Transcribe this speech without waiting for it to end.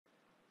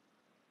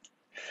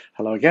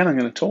Hello again, I'm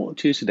going to talk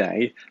to you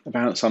today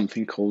about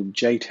something called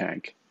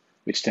Jtag,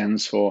 which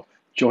stands for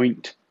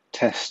Joint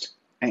Test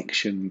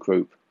Action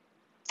Group.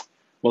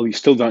 Well, you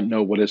still don't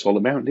know what it's all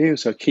about, do you?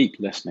 So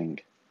keep listening.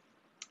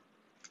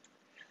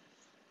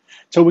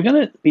 So we're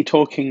going to be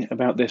talking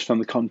about this from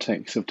the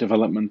context of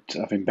development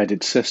of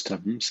embedded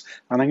systems,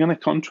 and I'm going to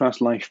contrast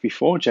life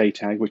before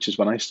Jtag, which is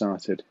when I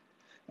started,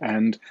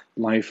 and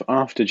life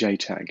after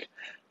Jtag,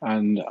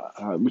 and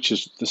which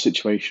is the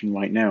situation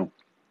right now.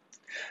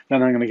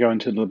 Then I'm going to go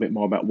into a little bit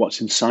more about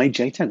what's inside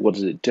Jtag, what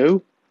does it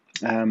do,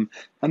 and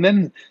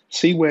then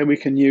see where we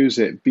can use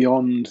it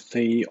beyond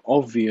the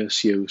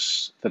obvious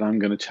use that I'm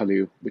going to tell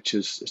you, which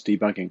is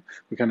debugging.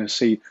 We're going to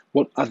see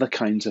what other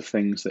kinds of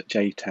things that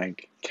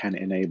Jtag can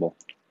enable.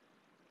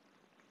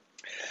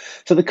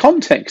 So the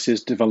context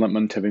is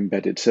development of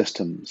embedded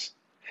systems.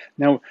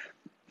 Now,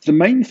 the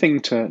main thing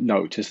to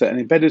note is that an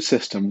embedded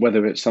system,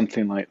 whether it's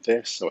something like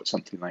this or it's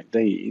something like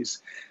these,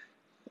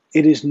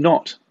 it is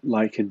not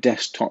like a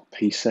desktop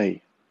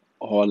PC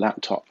or a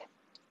laptop.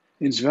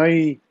 It's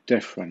very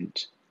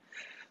different.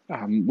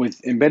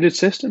 With embedded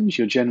systems,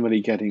 you're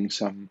generally getting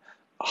some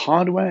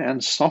hardware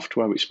and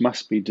software which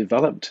must be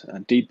developed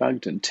and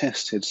debugged and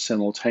tested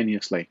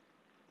simultaneously.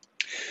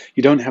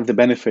 You don't have the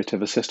benefit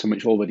of a system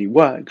which already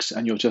works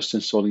and you're just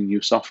installing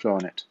new software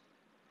on it.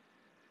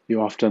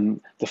 You're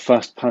often the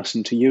first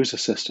person to use a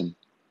system.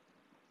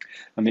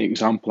 And the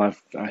example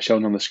I've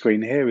shown on the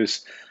screen here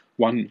is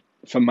one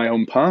from my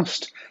own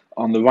past.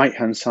 On the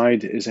right-hand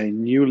side is a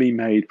newly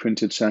made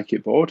printed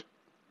circuit board.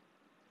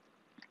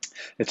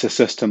 It's a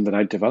system that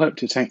I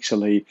developed. It's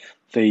actually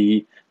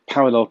the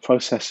parallel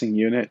processing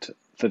unit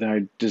that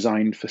I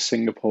designed for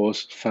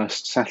Singapore's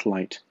first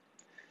satellite.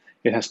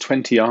 It has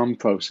 20 ARM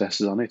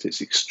processors on it.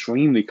 It's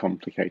extremely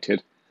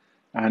complicated.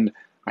 And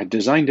I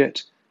designed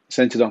it,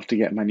 sent it off to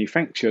get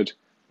manufactured.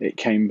 It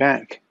came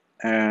back,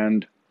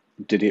 and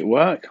did it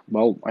work?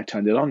 Well, I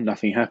turned it on,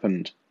 nothing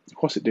happened. Of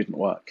course it didn't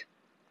work.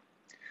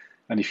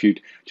 And if you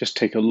just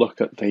take a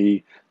look at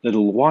the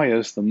little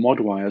wires, the mod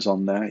wires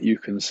on there, you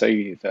can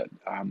see that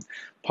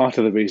part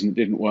of the reason it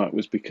didn't work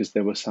was because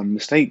there were some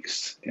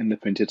mistakes in the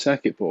printed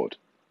circuit board.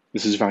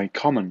 This is very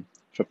common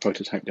for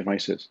prototype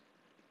devices.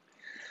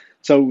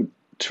 So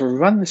to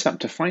run this up,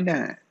 to find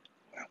out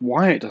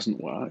why it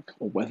doesn't work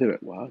or whether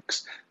it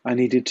works, I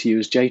needed to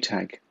use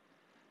Jtag.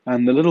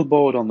 And the little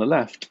board on the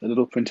left, the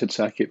little printed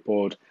circuit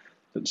board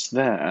that's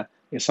there,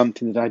 is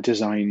something that I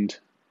designed.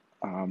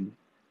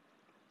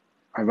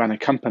 I ran a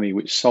company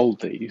which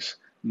sold these,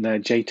 and they're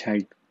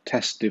Jtag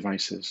test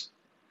devices.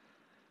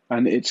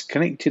 And it's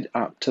connected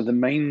up to the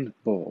main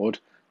board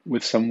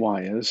with some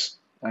wires,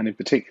 and in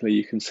particular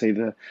you can see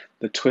the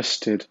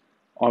twisted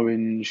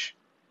orange,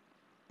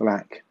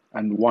 black,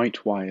 and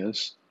white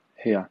wires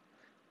here.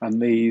 And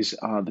these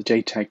are the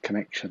Jtag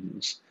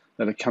connections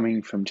that are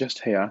coming from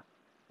just here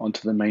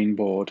onto the main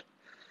board.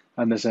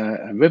 And there's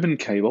a ribbon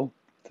cable,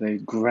 the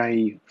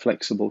grey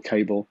flexible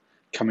cable,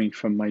 coming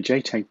from my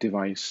Jtag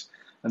device,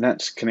 and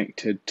that's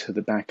connected to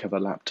the back of a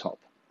laptop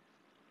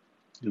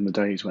in the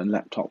days when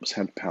laptops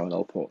had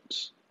parallel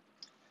ports.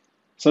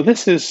 So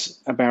this is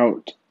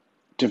about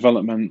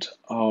development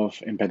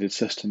of embedded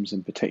systems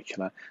in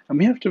particular, and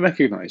we have to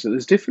recognize that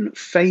there's different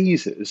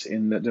phases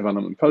in the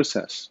development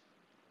process.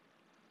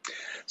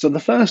 So the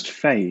first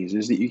phase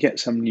is that you get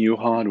some new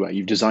hardware.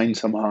 You've designed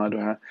some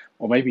hardware,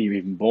 or maybe you've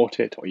even bought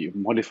it, or you've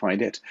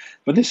modified it,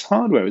 but this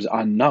hardware is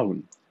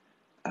unknown.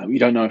 You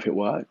don't know if it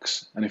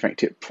works, and in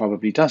fact it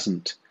probably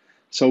doesn't.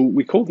 So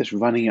we call this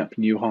running up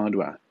new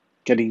hardware,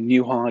 getting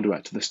new hardware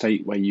to the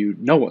state where you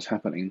know what's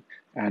happening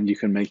and you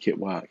can make it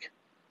work.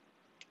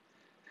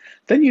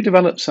 Then you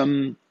develop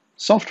some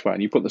software,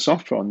 and you put the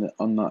software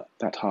on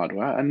that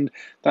hardware, and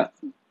that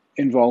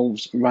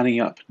involves running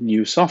up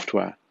new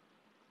software.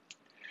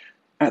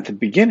 At the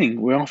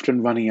beginning, we're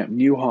often running up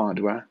new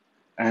hardware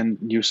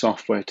and new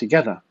software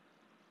together.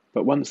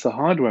 But once the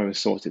hardware is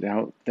sorted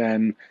out,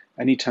 then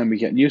anytime we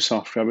get new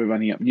software, we're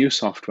running up new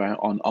software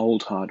on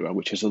old hardware,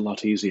 which is a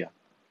lot easier.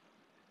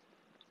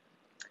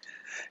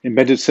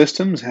 Embedded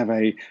systems have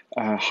a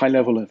high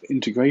level of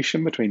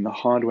integration between the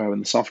hardware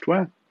and the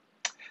software.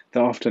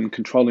 They're often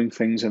controlling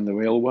things in the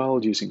real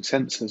world using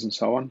sensors and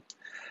so on.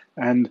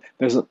 And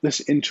there's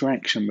this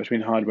interaction between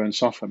hardware and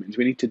software. Means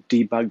we need to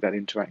debug that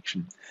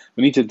interaction.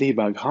 We need to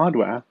debug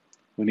hardware,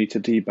 we need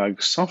to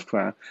debug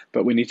software,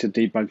 but we need to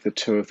debug the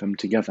two of them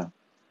together.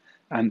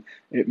 And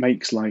it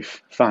makes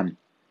life fun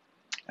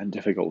and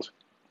difficult.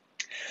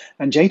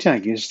 And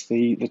Jtag is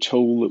the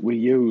tool that we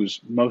use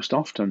most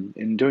often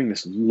in doing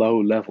this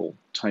low-level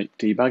type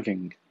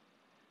debugging.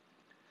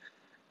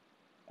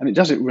 And it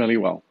does it really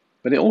well,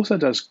 but it also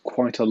does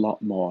quite a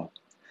lot more.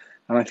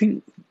 And I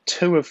think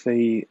two of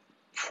the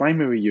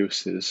primary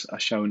uses are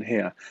shown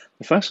here.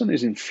 The first one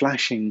is in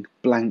flashing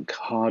blank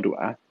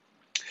hardware.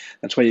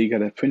 That's where you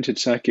get a printed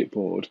circuit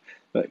board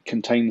that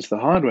contains the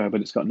hardware,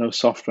 but it's got no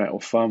software or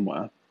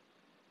firmware.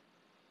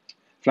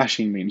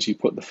 Flashing means you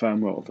put the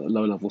firmware or the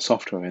low-level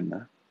software in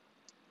there.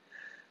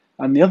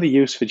 And the other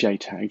use for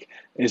Jtag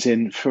is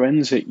in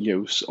forensic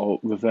use or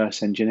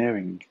reverse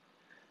engineering.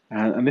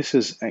 And this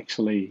is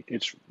actually,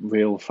 it's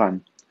real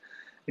fun.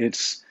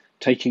 It's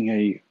taking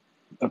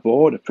a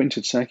board, a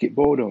printed circuit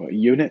board or a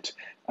unit,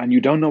 and you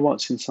don't know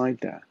what's inside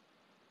there,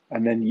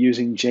 and then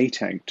using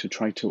Jtag to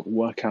try to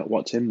work out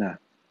what's in there.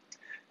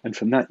 And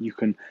from that, you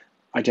can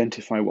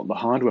identify what the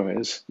hardware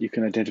is, you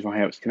can identify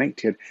how it's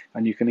connected,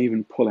 and you can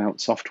even pull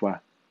out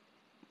software.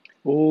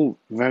 All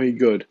very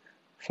good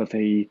for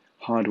the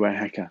hardware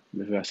hacker,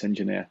 reverse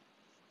engineer.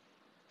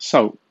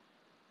 So,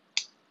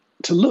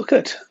 to look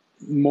at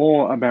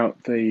more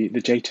about the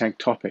Jtag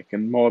topic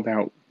and more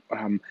about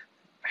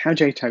how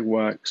Jtag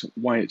works,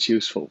 why it's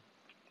useful,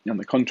 and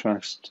the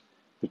contrast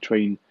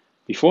between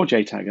before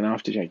Jtag and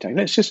after Jtag,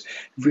 let's just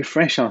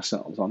refresh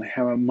ourselves on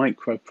how a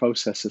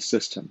microprocessor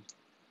system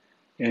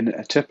in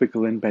a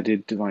typical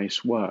embedded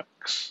device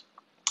works.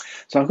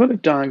 So I've got a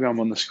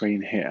diagram on the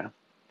screen here,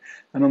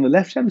 and on the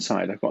left-hand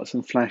side I've got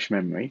some flash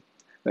memory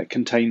that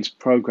contains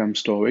program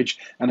storage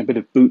and a bit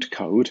of boot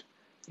code.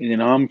 In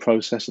an ARM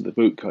processor, the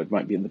boot code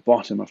might be at the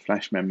bottom of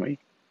flash memory.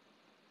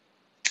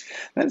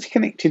 That's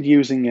connected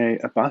using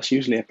a bus,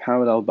 usually a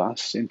parallel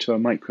bus, into a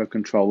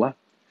microcontroller.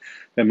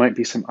 There might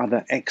be some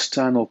other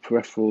external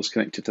peripherals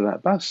connected to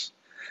that bus.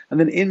 And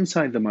then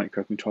inside the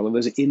microcontroller,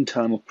 there's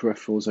internal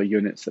peripherals or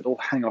units that all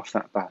hang off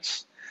that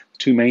bus. The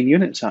two main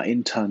units are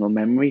internal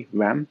memory,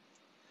 RAM,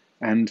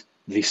 and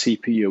the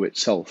CPU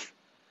itself.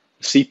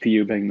 The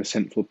CPU being the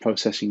central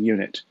processing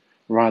unit,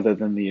 rather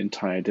than the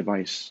entire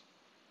device.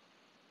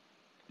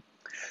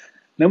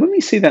 Now, when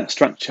we see that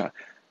structure,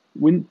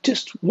 we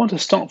just want to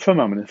stop for a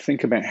moment and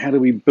think about how do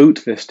we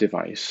boot this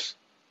device.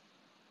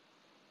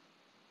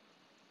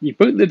 You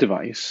boot the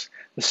device,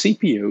 the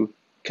CPU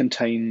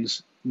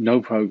contains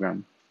no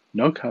program,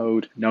 no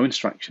code, no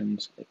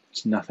instructions,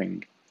 it's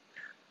nothing.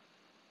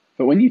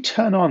 But when you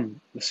turn on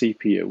the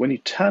CPU, when you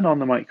turn on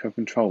the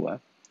microcontroller,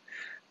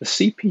 the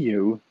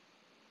CPU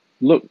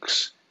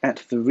looks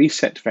at the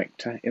reset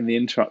vector in the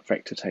interrupt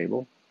vector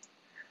table,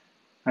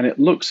 and it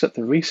looks at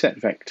the reset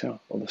vector,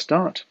 or the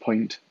start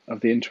point of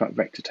the interrupt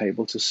vector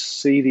table, to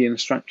see the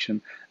instruction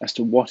as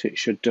to what it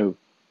should do.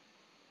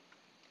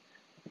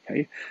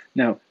 Okay,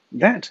 now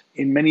that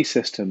in many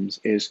systems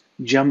is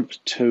jump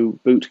to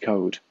boot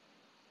code,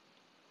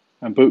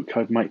 and boot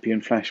code might be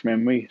in flash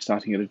memory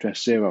starting at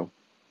address 0.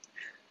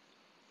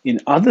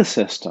 In other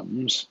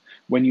systems,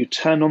 when you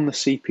turn on the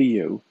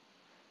CPU,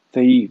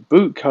 the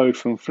boot code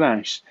from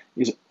flash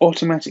is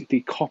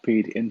automatically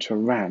copied into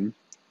RAM,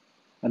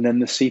 and then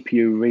the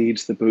CPU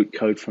reads the boot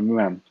code from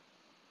RAM.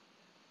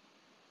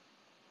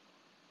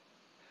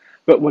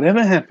 But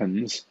whatever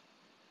happens,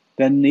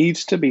 there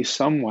needs to be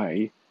some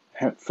way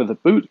for the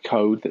boot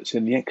code that's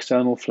in the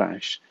external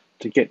flash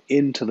to get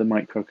into the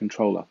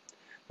microcontroller,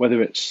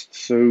 whether it's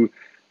through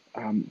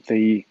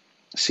the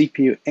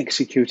CPU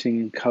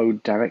executing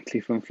code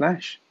directly from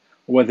flash,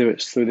 or whether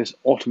it's through this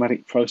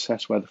automatic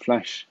process where the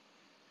flash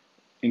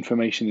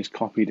information is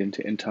copied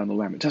into internal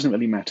RAM. It doesn't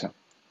really matter.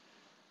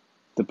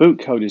 The boot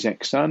code is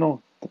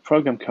external, the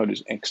program code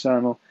is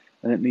external,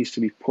 and it needs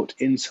to be put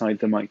inside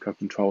the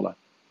microcontroller.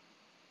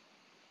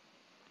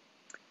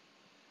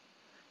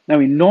 Now,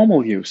 in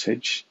normal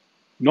usage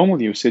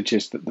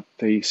is that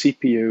the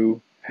CPU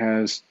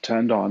has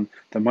turned on,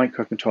 the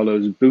microcontroller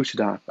is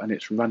booted up, and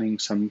it's running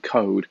some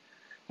code,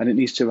 and it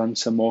needs to run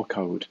some more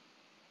code.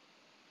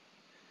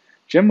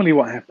 Generally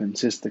what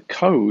happens is the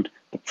code,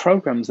 the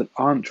programs that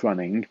aren't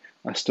running,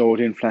 are stored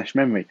in flash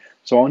memory.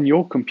 So on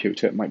your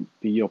computer, it might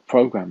be your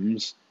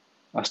programs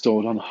are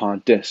stored on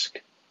hard disk.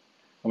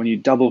 And when you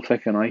double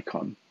click an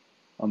icon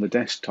on the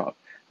desktop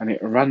and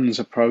it runs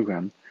a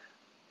program,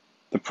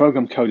 the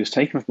program code is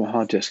taken from a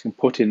hard disk and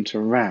put into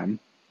RAM,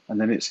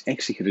 and then it's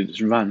executed,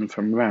 it's run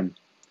from RAM.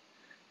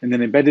 In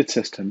an embedded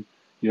system,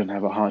 you don't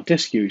have a hard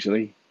disk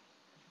usually,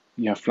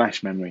 you have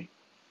flash memory.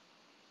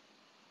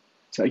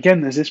 So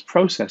again, there's this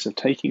process of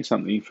taking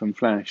something from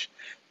flash,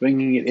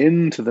 bringing it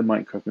into the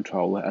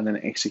microcontroller, and then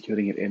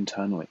executing it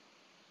internally.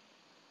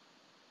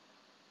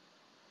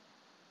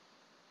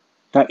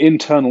 That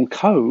internal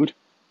code,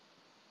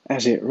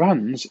 as it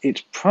runs,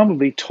 it's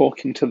probably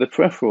talking to the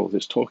peripherals.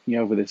 It's talking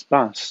over this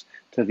bus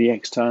to the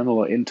external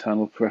or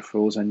internal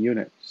peripherals and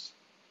units.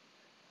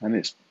 And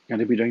it's going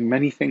to be doing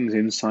many things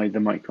inside the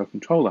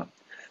microcontroller.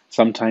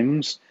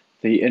 Sometimes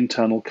the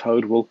internal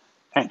code will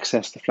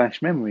access the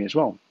flash memory as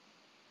well.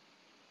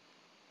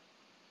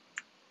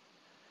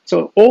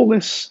 So all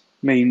this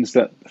means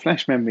that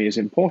flash memory is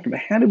important,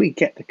 but how do we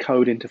get the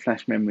code into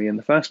flash memory in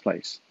the first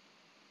place?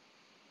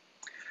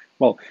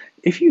 Well,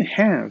 if you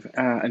have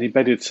an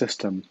embedded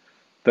system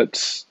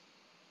that's,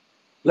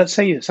 let's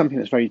say something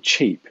that's very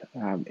cheap,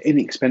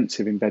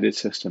 inexpensive embedded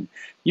system,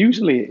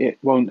 usually it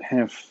won't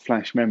have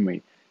flash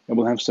memory. It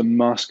will have some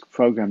mask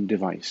program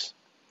device.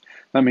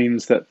 That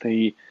means that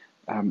the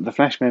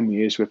flash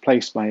memory is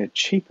replaced by a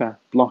cheaper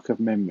block of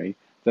memory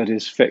that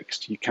is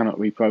fixed. You cannot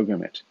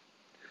reprogram it.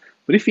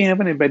 But if you have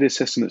an embedded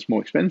system that's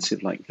more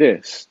expensive like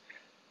this,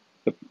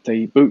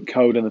 the boot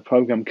code and the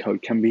program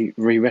code can be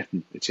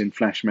rewritten. It's in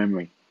flash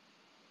memory.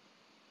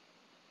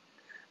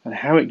 And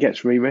how it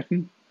gets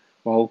rewritten?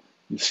 Well,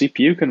 the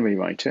CPU can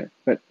rewrite it,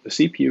 but the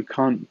CPU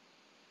can't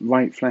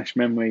write flash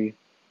memory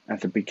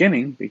at the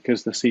beginning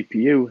because the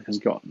CPU has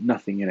got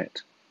nothing in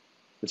it.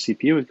 The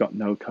CPU has got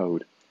no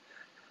code.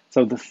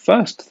 So the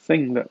first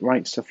thing that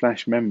writes to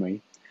flash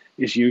memory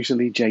is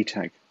usually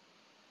Jtag.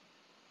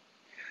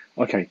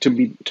 Okay, to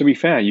be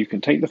fair, you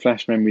can take the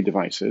flash memory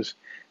devices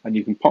and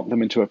you can pop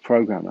them into a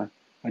programmer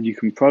and you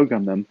can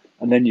program them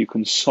and then you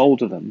can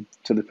solder them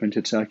to the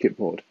printed circuit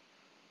board.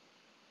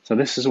 So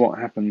this is what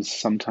happens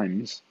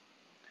sometimes.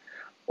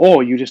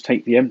 Or you just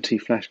take the empty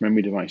flash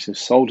memory devices,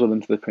 solder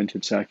them to the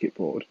printed circuit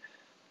board,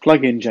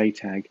 plug in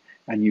Jtag,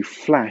 and you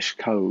flash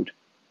code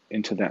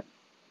into that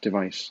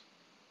device.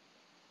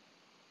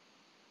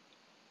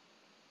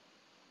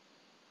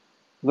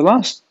 The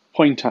last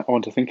point I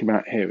want to think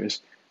about here is,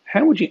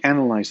 how would you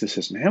analyze the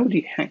system? How would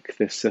you hack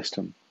this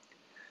system?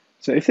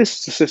 So if this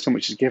is a system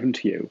which is given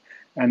to you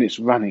and it's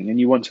running and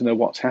you want to know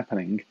what's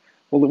happening,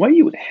 well, the way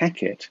you would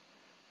hack it,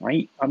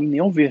 right? I mean,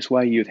 the obvious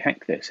way you'd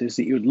hack this is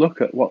that you'd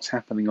look at what's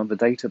happening on the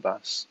data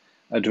bus,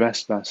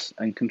 address bus,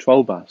 and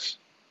control bus,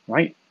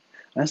 right?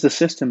 As the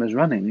system is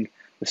running,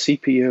 the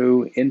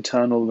CPU,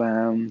 internal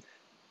RAM,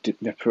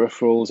 the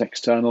peripherals,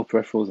 external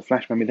peripherals, the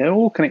flash memory, they're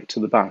all connected to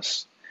the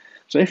bus.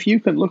 So if you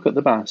can look at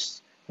the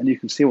bus and you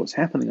can see what's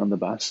happening on the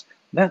bus,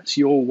 that's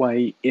your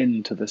way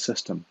into the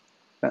system.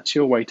 That's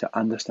your way to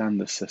understand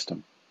the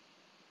system.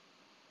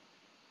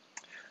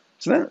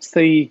 So that's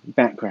the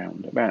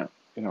background about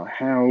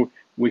how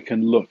we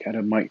can look at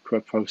a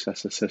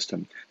microprocessor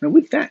system. Now,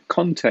 with that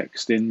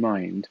context in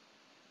mind,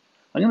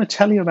 I'm going to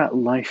tell you about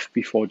life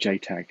before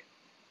Jtag.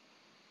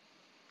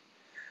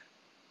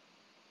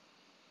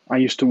 I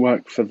used to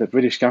work for the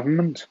British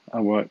government. I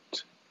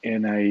worked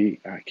in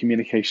a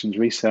communications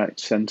research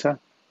centre,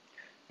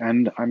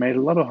 and I made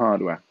a lot of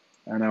hardware.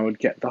 And I would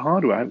get the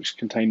hardware, which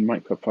contained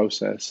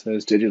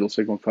microprocessors, digital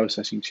signal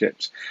processing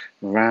chips,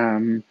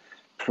 RAM,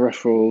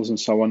 peripherals, and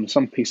so on,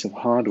 some piece of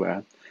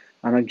hardware,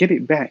 and I'd get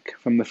it back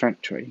from the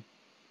factory,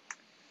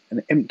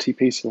 an empty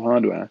piece of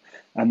hardware,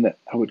 and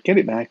I would get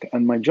it back,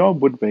 and my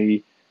job would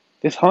be,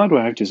 this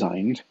hardware I've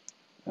designed,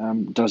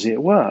 does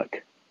it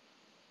work?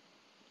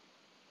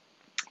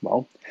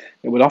 Well,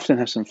 it would often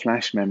have some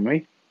flash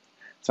memory,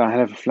 so I'd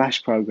have a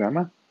flash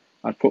programmer.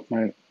 I'd put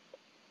in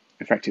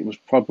fact, it was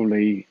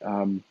probably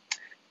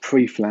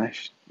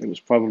pre-flash. It was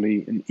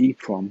probably an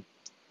EEPROM,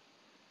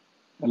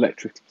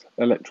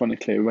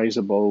 electronically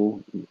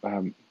erasable,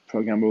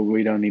 programmable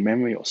read-only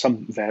memory, or some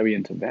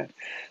variant of that.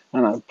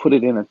 And I'd put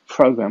it in a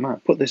programmer.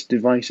 I'd put this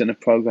device in a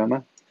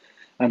programmer,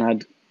 and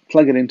I'd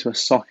plug it into a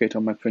socket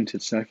on my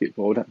printed circuit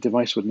board. That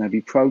device would now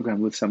be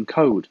programmed with some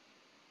code.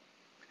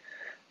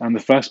 And the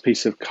first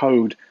piece of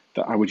code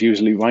that I would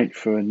usually write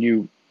for a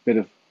new bit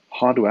of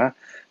hardware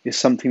is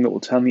something that will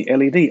turn the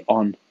LED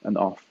on and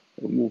off.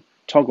 It will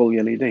toggle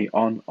the LED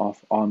on,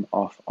 off, on,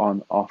 off,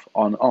 on, off,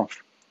 on,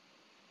 off.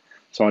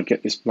 So I'd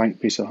get this blank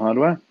piece of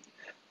hardware.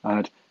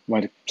 I'd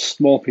write a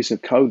small piece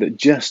of code that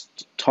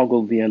just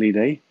toggled the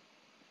LED.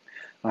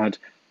 I'd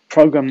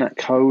program that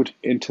code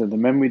into the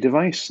memory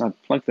device.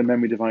 I'd plug the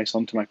memory device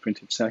onto my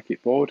printed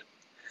circuit board.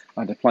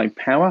 I'd apply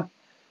power,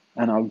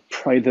 and I would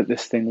pray that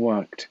this thing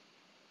worked.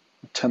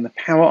 I'd turn the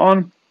power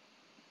on,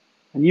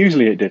 and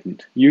usually it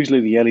didn't.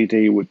 Usually the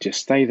LED would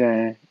just stay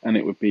there, and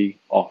it would be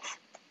off.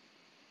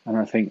 And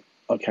I think,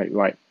 okay,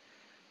 right,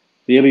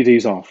 the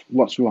LED's off.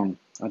 What's wrong?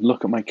 I'd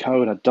look at my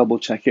code, I'd double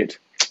check it,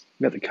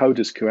 that the code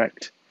is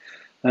correct,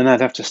 and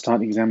I'd have to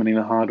start examining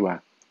the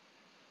hardware.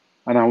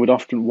 And I would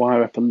often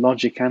wire up a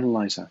logic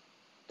analyzer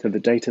to the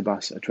data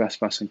bus, address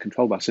bus, and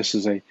control bus. This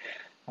is a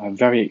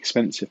very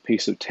expensive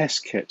piece of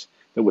test kit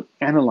that would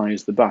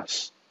analyze the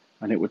bus,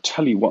 and it would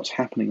tell you what's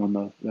happening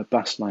on the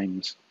bus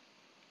lines.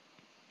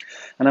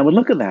 And I would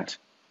look at that,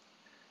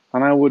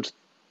 and I would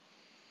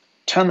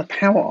turn the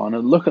power on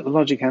and look at the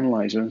logic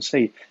analyzer and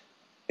see,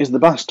 is the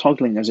bus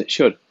toggling as it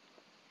should?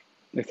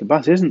 If the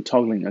bus isn't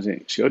toggling as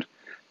it should,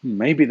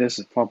 maybe there's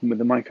a problem with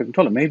the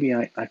microcontroller. Maybe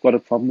I've got a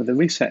problem with the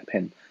reset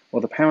pin,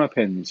 or the power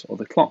pins, or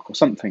the clock, or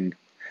something,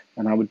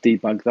 and I would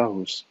debug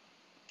those.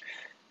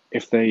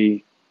 If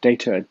the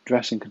data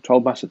address and control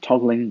bus are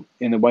toggling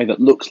in a way that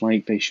looks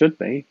like they should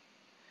be,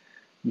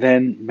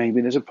 then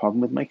maybe there's a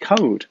problem with my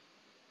code,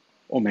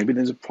 or maybe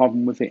there's a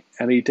problem with the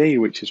LED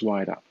which is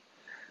wired up.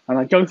 And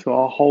I go through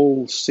a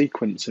whole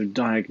sequence of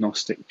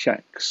diagnostic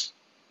checks.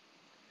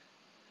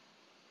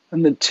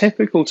 And the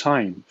typical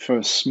time for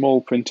a small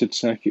printed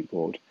circuit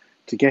board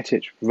to get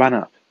it run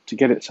up, to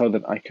get it so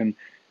that I can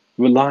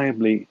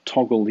reliably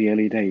toggle the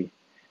LED,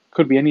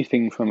 could be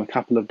anything from a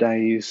couple of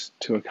days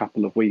to a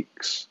couple of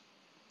weeks,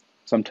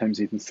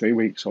 sometimes even 3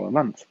 weeks or a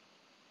month.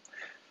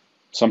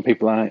 Some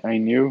people I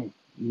knew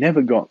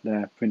never got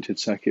their printed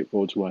circuit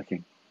boards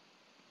working.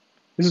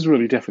 This is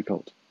really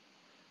difficult.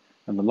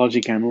 And the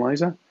logic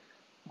analyzer,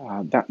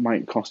 that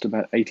might cost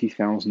about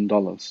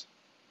 $80,000.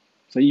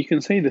 So you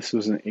can see this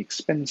was an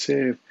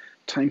expensive,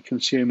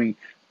 time-consuming,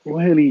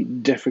 really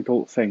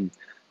difficult thing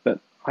that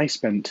I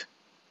spent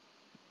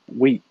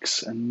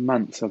weeks and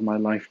months of my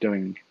life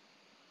doing.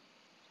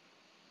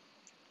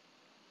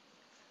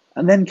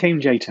 And then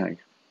came Jtag.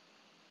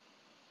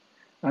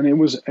 And it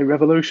was a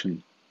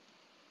revolution.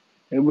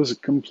 It was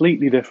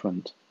completely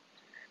different.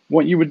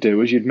 What you would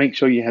do is you'd make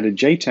sure you had a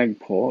Jtag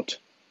port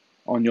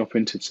on your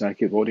printed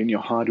circuit board in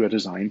your hardware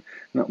design,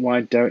 and that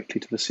wired directly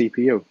to the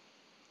CPU.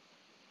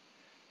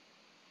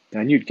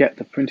 Then you'd get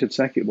the printed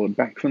circuit board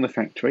back from the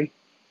factory,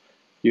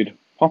 you'd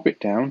pop it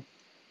down,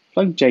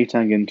 plug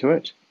Jtag into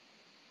it,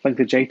 plug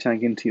the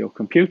Jtag into your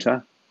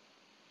computer,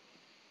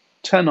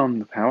 turn on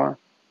the power,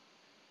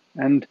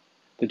 and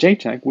the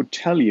Jtag would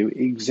tell you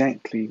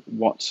exactly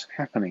what's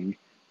happening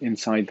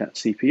inside that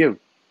CPU.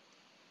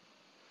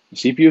 The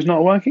CPU is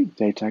not working,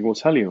 Jtag will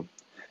tell you.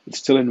 It's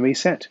still in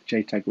reset,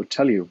 Jtag would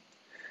tell you.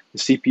 The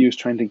CPU is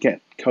trying to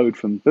get code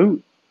from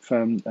boot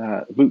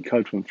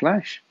code from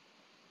flash,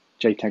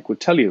 Jtag would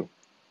tell you.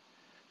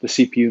 The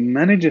CPU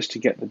manages to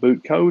get the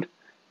boot code,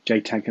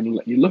 Jtag can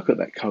let you look at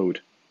that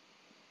code.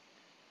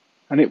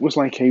 And it was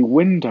like a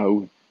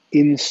window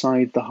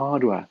inside the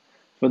hardware.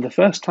 For the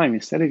first time,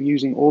 instead of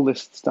using all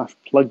this stuff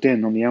plugged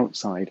in on the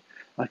outside,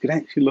 I could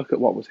actually look at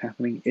what was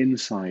happening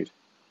inside.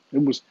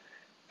 It was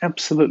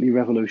absolutely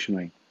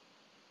revolutionary.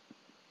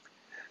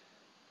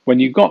 When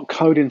you got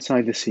code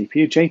inside the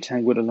CPU,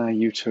 Jtag would allow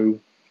you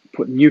to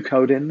put new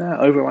code in there,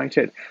 overwrite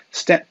it,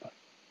 step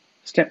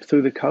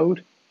through the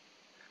code,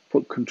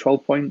 put control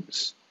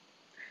points.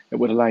 It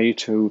would allow you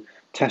to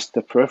test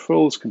the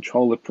peripherals,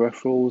 control the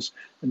peripherals,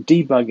 and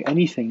debug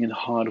anything in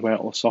hardware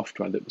or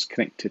software that was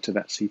connected to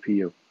that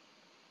CPU.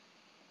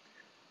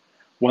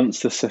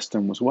 Once the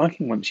system was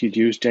working, once you'd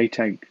used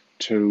Jtag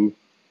to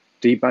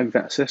debug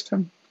that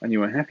system and you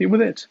were happy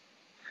with it,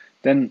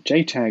 then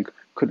Jtag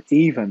could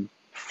even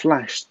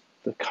flash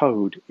the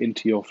code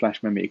into your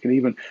flash memory. It could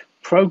even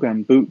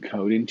program boot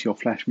code into your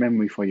flash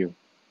memory for you.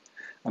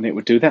 And it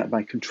would do that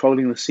by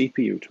controlling the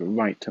CPU to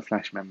write to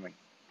flash memory.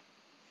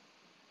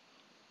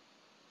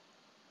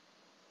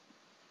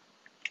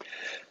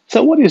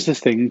 So what is this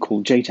thing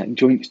called Jtag,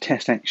 Joint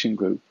Test Action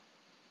Group?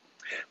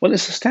 Well,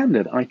 it's a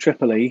standard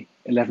IEEE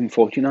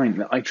 1149,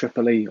 the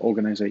IEEE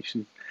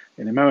organization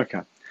in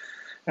America.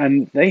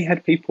 And they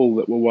had people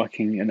that were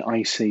working in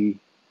IC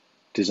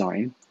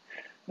design,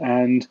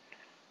 and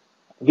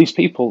these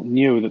people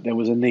knew that there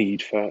was a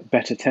need for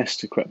better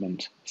test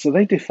equipment. So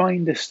they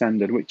defined this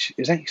standard, which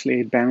is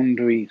actually a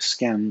boundary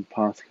scan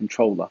path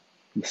controller.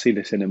 We'll see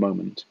this in a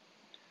moment.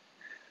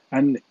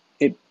 And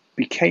it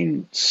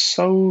became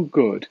so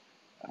good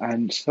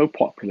and so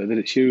popular that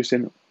it's used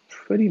in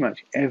pretty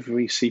much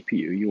every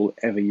CPU you will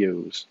ever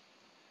use.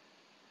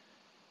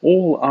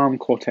 All ARM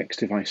Cortex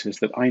devices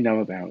that I know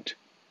about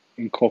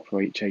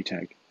incorporate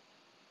Jtag.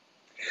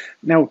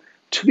 Now,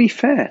 to be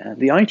fair,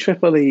 the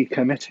IEEE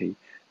committee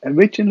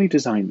originally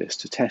designed this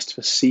to test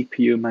for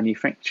CPU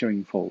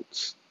manufacturing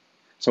faults.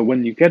 So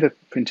when you get a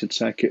printed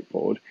circuit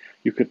board,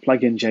 you could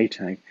plug in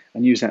Jtag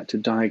and use that to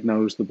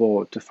diagnose the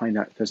board to find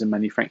out if there's a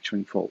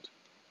manufacturing fault.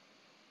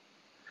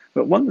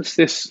 But once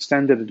this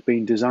standard had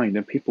been designed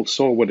and people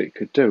saw what it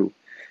could do,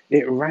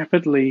 it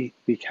rapidly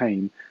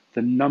became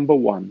the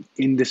 #1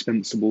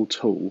 indispensable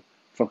tool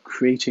for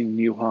creating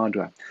new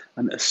hardware,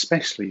 and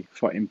especially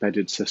for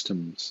embedded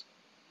systems.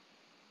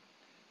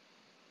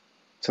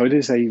 So it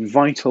is a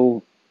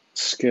vital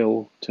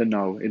skill to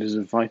know. It is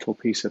a vital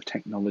piece of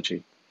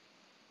technology.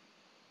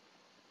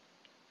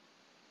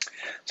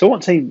 So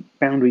what's a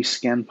boundary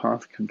scan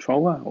path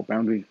controller or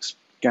boundary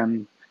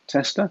scan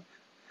tester?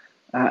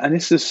 And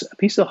this is a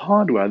piece of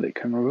hardware that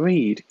can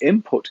read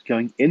input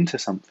going into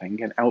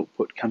something and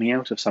output coming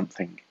out of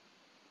something.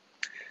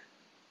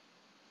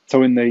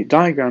 So in the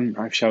diagram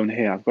I've shown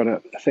here, I've got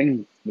a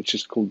thing which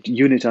is called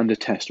unit under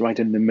test right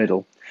in the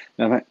middle.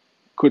 Now that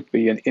could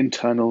be an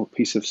internal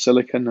piece of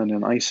silicon and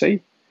an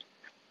IC,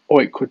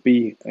 or it could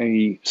be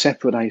a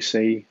separate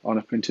IC on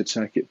a printed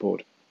circuit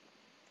board.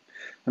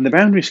 And the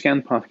boundary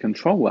scan path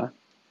controller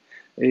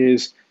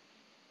is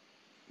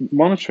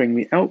monitoring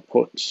the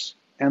outputs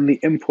and the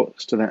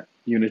inputs to that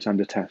unit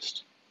under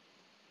test.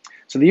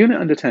 So the unit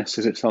under test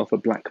is itself a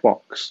black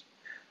box.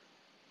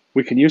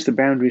 We can use the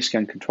boundary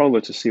scan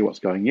controller to see what's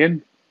going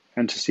in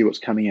and to see what's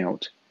coming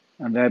out,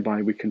 and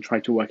thereby we can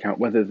try to work out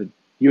whether the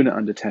unit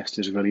under test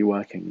is really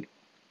working.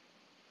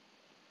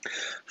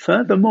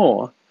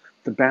 Furthermore,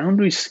 the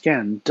boundary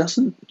scan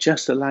doesn't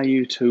just allow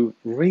you to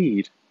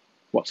read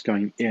what's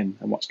going in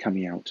and what's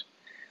coming out.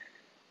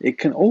 It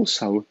can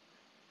also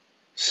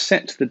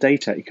set the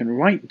data, it can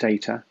write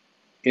data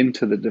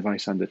into the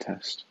device under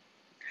test.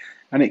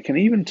 And it can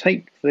even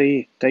take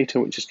the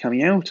data which is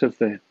coming out of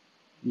the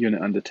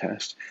unit under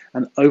test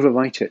and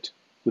overwrite it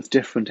with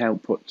different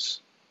outputs.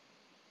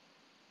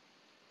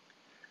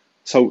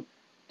 So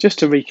just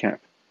to recap,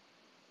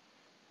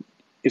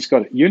 it's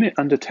got unit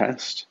under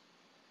test.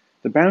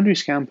 The boundary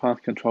scan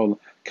path controller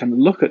can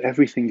look at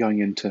everything going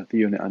into the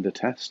unit under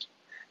test,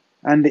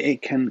 and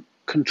it can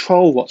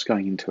control what's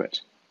going into it.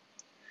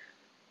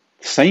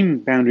 The same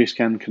boundary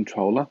scan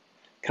controller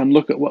can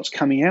look at what's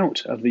coming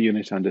out of the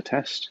unit under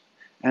test,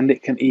 and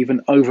it can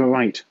even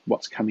overwrite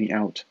what's coming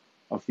out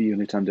of the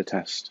unit under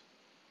test.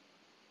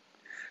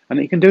 And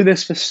it can do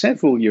this for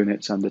several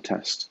units under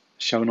test,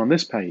 shown on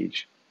this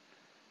page.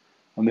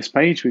 On this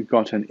page, we've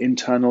got an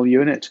internal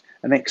unit,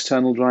 an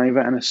external driver,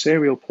 and a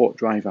serial port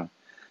driver.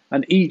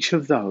 And each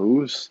of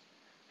those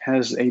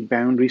has a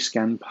boundary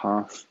scan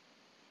path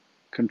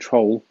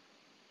control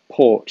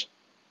port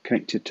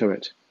connected to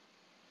it.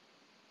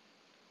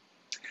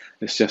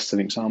 It's just an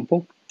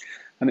example,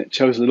 and it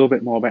shows a little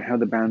bit more about how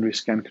the boundary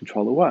scan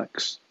controller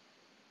works.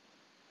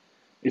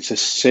 It's a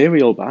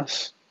serial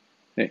bus.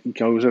 It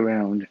goes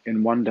around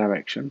in one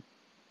direction.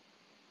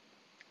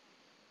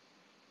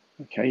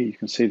 Okay, you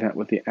can see that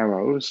with the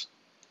arrows.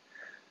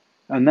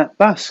 And that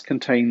bus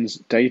contains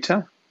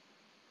data,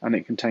 and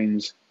it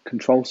contains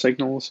control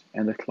signals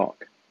and a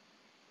clock.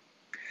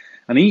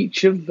 And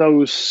each of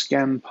those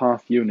scan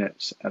path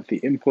units at the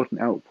input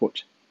and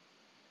output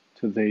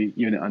to the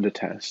unit under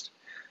test,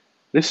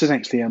 this is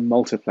actually a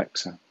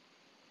multiplexer.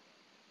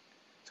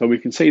 So we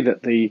can see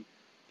that the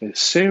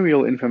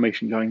serial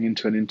information going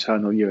into an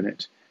internal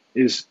unit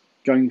is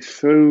going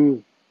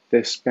through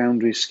this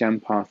boundary scan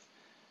path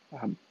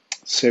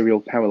serial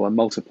parallel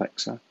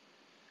multiplexer.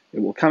 It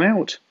will come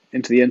out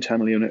into the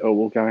internal unit, or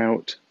will go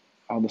out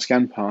on the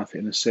scan path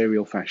in a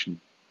serial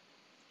fashion.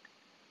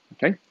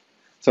 Okay,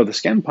 so the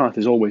scan path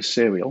is always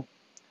serial,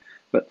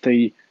 but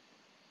the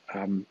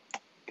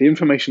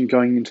information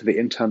going into the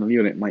internal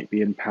unit might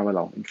be in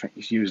parallel. In fact,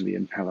 it's usually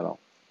in parallel.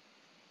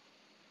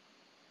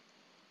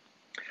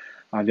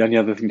 The only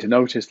other thing to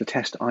note is the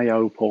test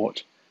I/O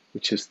port,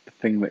 which is the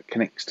thing that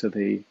connects to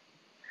the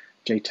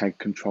Jtag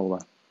controller.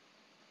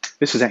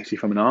 This is actually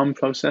from an ARM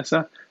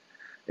processor.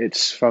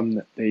 It's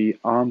from the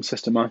ARM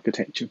system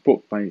architecture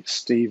book by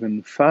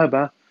Stephen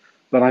Ferber,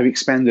 but I've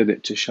expanded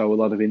it to show a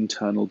lot of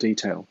internal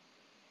detail.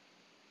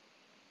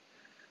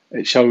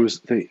 It shows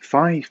the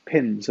 5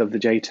 pins of the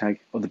Jtag,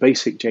 or the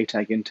basic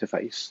Jtag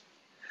interface: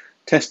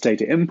 test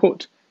data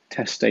input,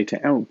 test data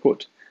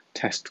output,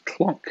 test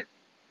clock,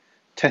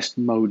 test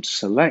mode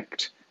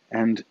select,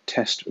 and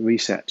test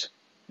reset.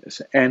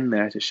 There's an N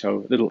there to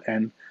show, little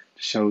n,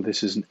 to show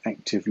this is an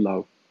active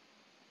low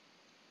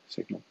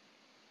signal.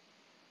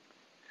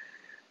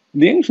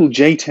 The actual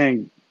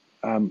Jtag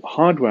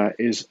hardware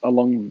is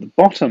along the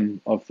bottom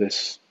of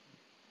this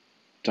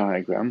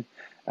diagram,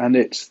 and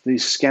it's the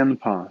scan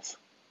path.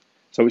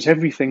 So it's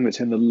everything that's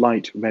in the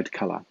light red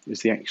color is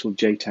the actual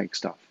Jtag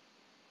stuff,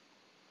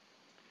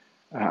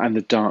 and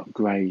the dark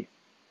gray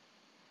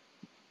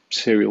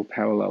serial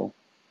parallel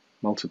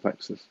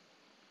multiplexers.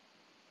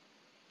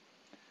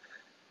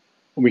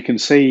 And we can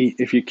see,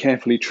 if you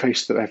carefully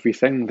trace through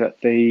everything, that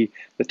the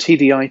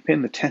TDI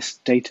pin, the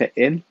test data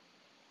in,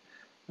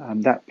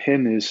 that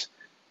pin is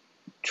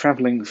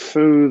traveling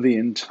through the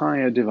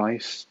entire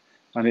device,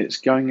 and it's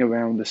going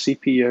around the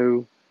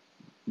CPU,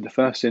 the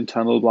first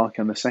internal block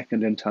and the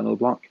second internal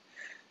block.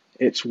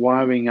 It's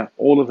wiring up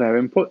all of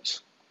their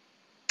inputs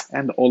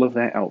and all of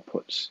their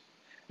outputs.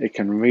 It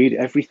can read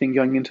everything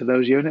going into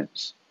those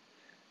units.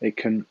 It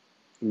can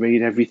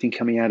read everything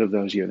coming out of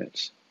those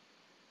units.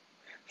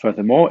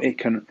 Furthermore, it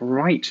can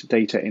write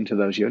data into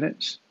those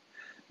units,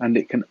 and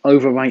it can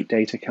overwrite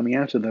data coming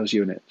out of those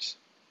units.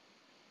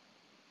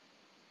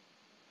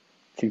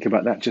 Think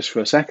about that just for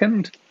a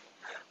second.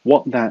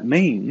 What that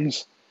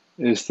means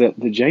is that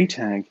the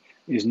Jtag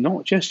is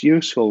not just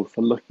useful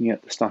for looking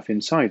at the stuff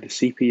inside, the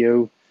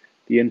CPU,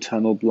 the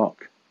internal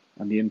block,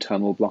 and the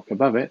internal block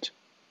above it.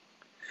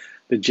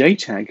 The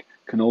Jtag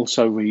can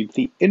also read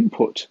the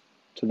input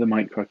to the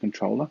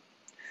microcontroller,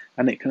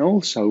 and it can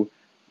also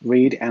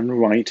read and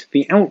write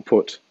the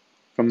output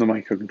from the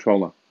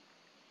microcontroller.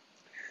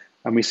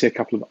 And we see a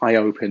couple of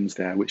I/O pins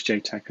there, which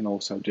Jtag can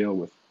also deal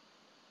with.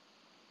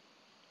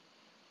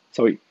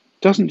 So it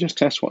doesn't just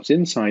test what's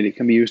inside, it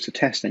can be used to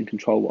test and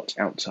control what's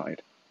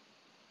outside.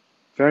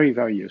 Very,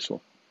 very useful.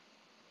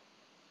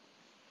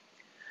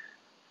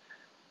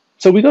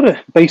 So we've got a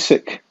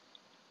basic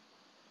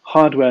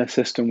hardware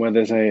system where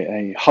there's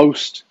a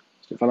host,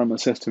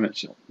 development system,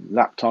 it's your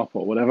laptop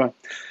or whatever,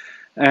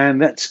 and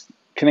that's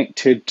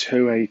connected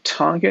to a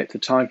target. The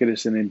target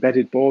is an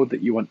embedded board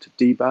that you want to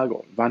debug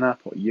or run up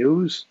or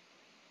use,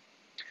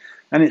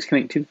 and it's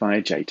connected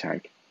via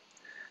Jtag.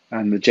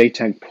 And the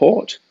Jtag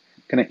port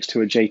connects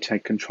to a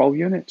Jtag control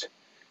unit,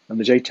 and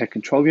the Jtag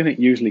control unit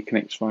usually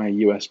connects via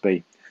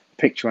USB. The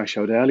picture I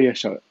showed earlier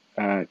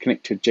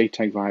connected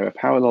Jtag via a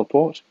parallel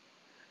port.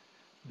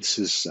 This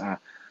is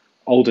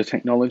older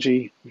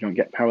technology. We don't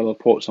get parallel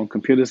ports on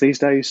computers these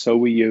days, so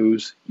we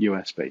use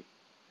USB.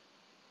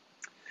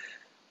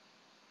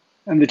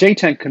 And the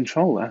Jtag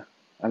controller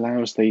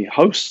allows the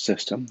host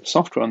system, the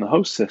software on the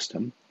host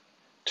system,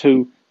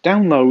 to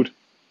download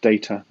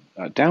data,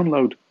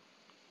 download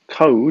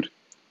code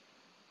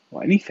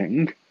or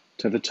anything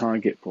to the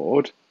target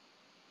board,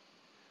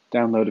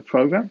 download a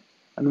program,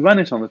 and run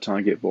it on the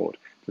target board.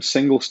 The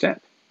single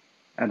step,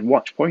 add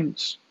watch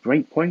points,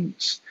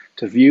 breakpoints,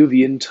 to view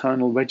the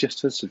internal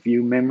registers, to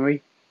view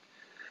memory,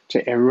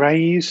 to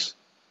erase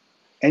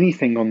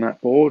anything on that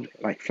board,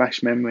 like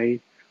flash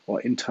memory or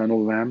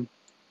internal RAM,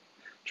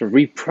 to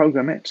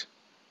reprogram it,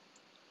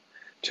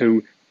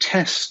 to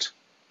test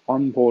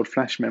onboard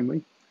flash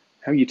memory,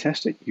 How you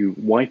test it? You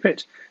wipe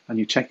it and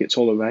you check it's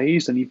all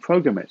erased, and you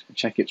program it and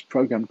check it's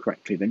programmed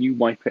correctly. Then you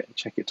wipe it and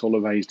check it's all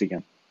erased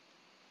again.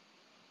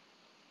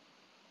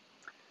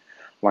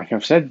 Like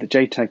I've said, the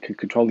Jtag can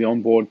control the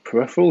onboard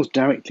peripherals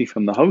directly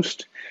from the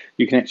host.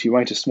 You can actually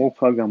write a small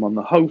program on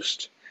the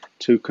host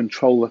to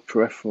control the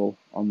peripheral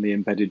on the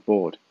embedded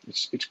board.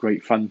 It's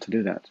great fun to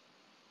do that.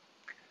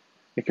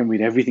 It can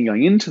read everything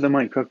going into the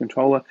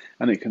microcontroller,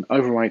 and it can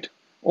overwrite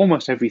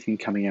almost everything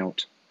coming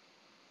out.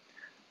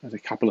 There's a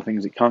couple of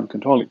things it can't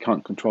control. It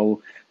can't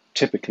control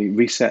typically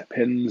reset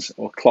pins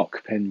or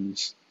clock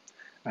pins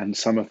and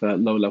some of the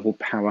low-level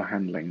power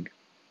handling.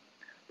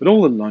 But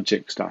all the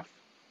logic stuff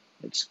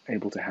it's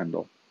able to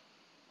handle.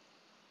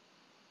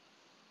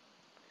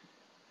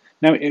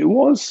 Now,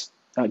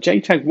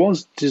 Jtag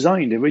was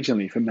designed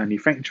originally for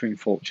manufacturing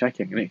fault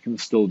checking, and it can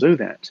still do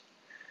that.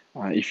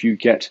 If you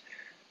get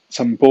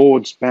some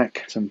boards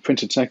back, some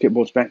printed circuit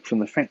boards back from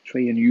the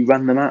factory, and you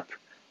run them up,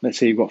 let's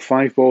say you've got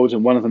 5 boards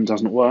and one of them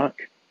doesn't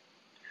work,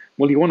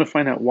 well, you want to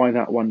find out why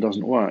that one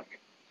doesn't work.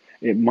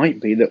 It might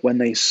be that when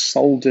they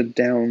soldered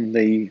down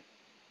the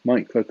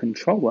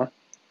microcontroller,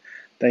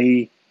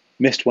 they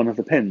missed one of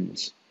the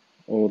pins,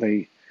 or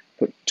they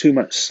put too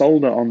much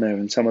solder on there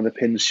and some of the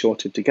pins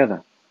shorted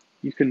together.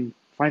 You can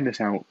find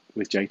this out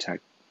with Jtag.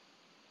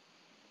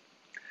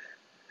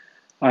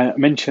 I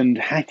mentioned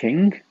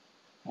hacking.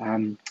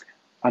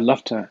 I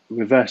love to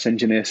reverse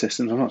engineer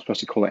systems. I'm not supposed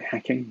to call it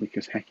hacking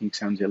because hacking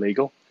sounds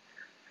illegal.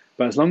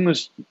 But as long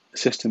as the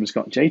system has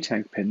got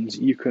Jtag pins,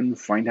 you can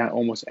find out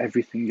almost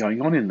everything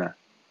going on in there.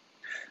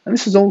 And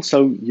this is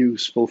also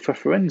useful for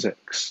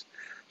forensics.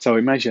 So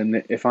imagine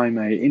that if I'm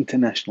an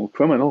international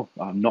criminal,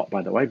 I'm not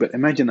by the way, but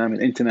imagine I'm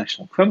an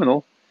international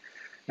criminal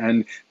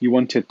and you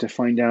wanted to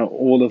find out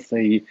all of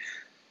the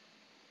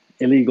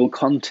illegal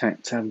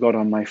contacts I've got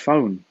on my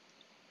phone.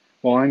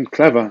 Well, I'm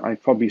clever. I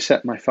probably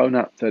set my phone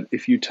up that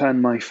if you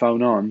turn my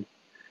phone on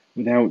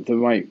without the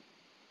right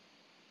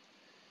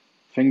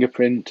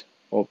fingerprint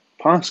or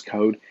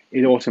passcode,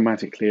 it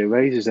automatically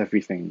erases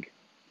everything.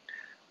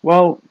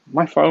 Well,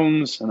 my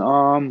phone's an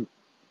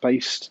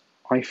ARM-based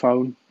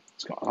iPhone.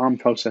 It's got an ARM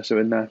processor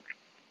in there.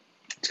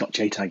 It's got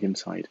Jtag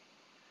inside.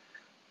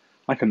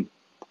 I can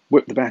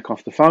whip the back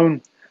off the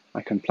phone.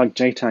 I can plug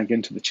Jtag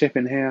into the chip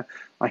in here.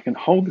 I can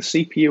hold the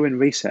CPU in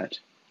reset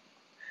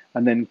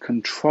and then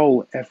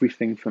control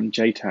everything from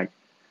Jtag.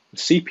 The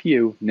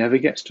CPU never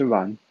gets to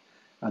run,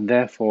 and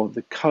therefore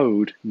the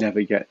code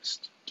never gets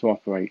to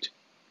operate.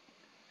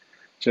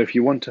 So if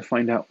you want to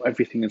find out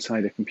everything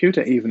inside a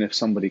computer, even if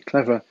somebody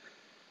clever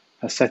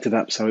has set it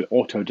up so it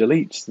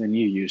auto-deletes, then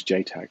you use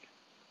Jtag.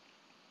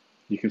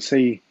 You can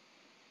see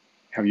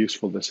how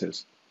useful this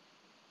is.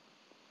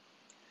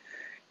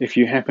 If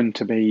you happen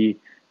to be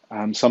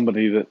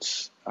somebody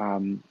that's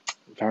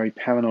very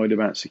paranoid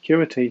about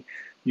security,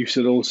 you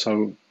should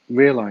also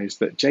realize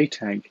that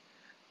Jtag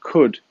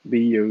could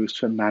be used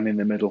for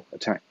man-in-the-middle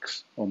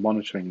attacks or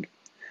monitoring.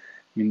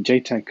 I mean,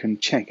 Jtag can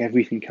check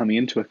everything coming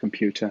into a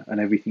computer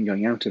and everything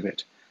going out of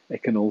it.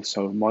 It can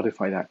also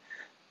modify that.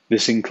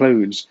 This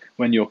includes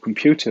when your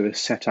computer is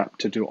set up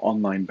to do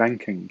online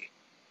banking.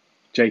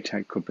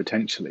 Jtag could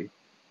potentially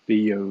be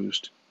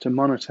used to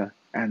monitor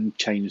and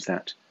change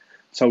that.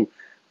 So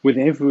with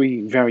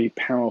every very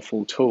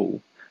powerful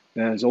tool,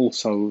 there's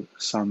also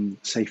some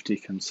safety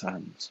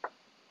concerns.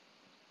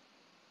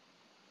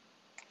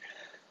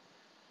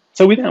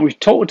 So with that, we've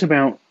talked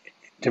about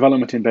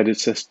development of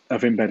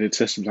embedded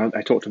systems.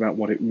 I talked about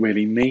what it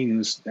really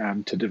means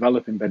to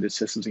develop embedded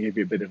systems. I gave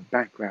you a bit of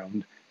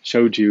background,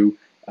 showed you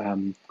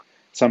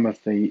some of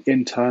the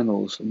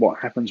internals, what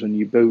happens when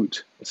you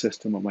boot a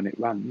system and when it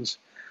runs.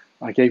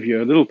 I gave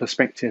you a little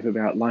perspective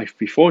about life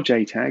before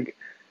Jtag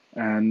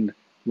and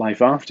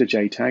life after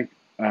Jtag.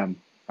 And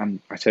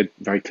I said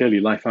very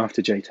clearly life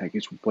after Jtag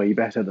is way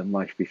better than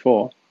life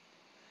before.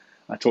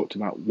 I talked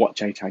about what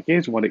Jtag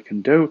is, what it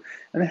can do,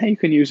 and how you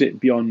can use it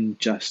beyond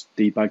just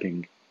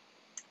debugging.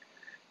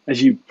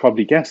 As you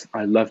probably guessed,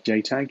 I love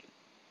Jtag.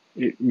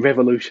 It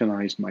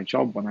revolutionized my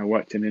job when I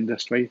worked in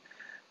industry,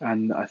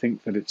 and I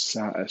think that it's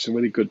a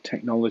really good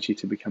technology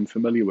to become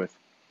familiar with.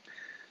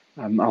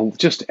 I'll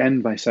just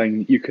end by saying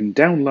that you can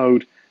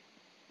download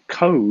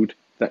code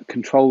that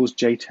controls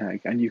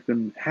Jtag, and you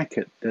can hack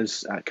it.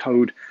 There's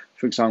code,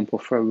 for example,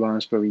 for a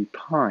Raspberry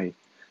Pi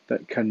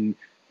that can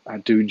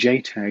do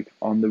Jtag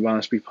on the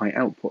Raspberry Pi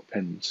output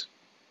pins.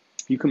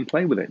 You can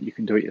play with it. You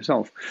can do it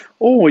yourself.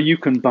 Or you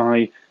can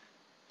buy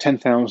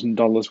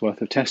 $10,000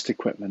 worth of test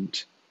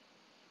equipment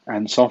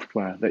and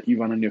software that you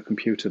run on your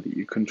computer that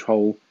you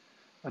control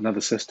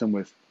another system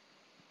with.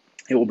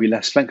 It will be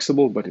less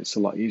flexible, but it's a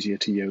lot easier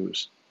to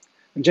use.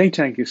 And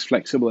Jtag is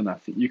flexible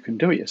enough that you can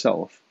do it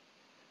yourself.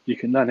 You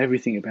can learn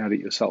everything about it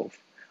yourself,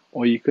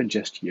 or you can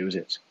just use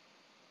it.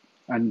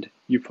 And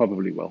you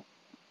probably will.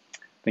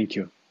 Thank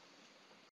you.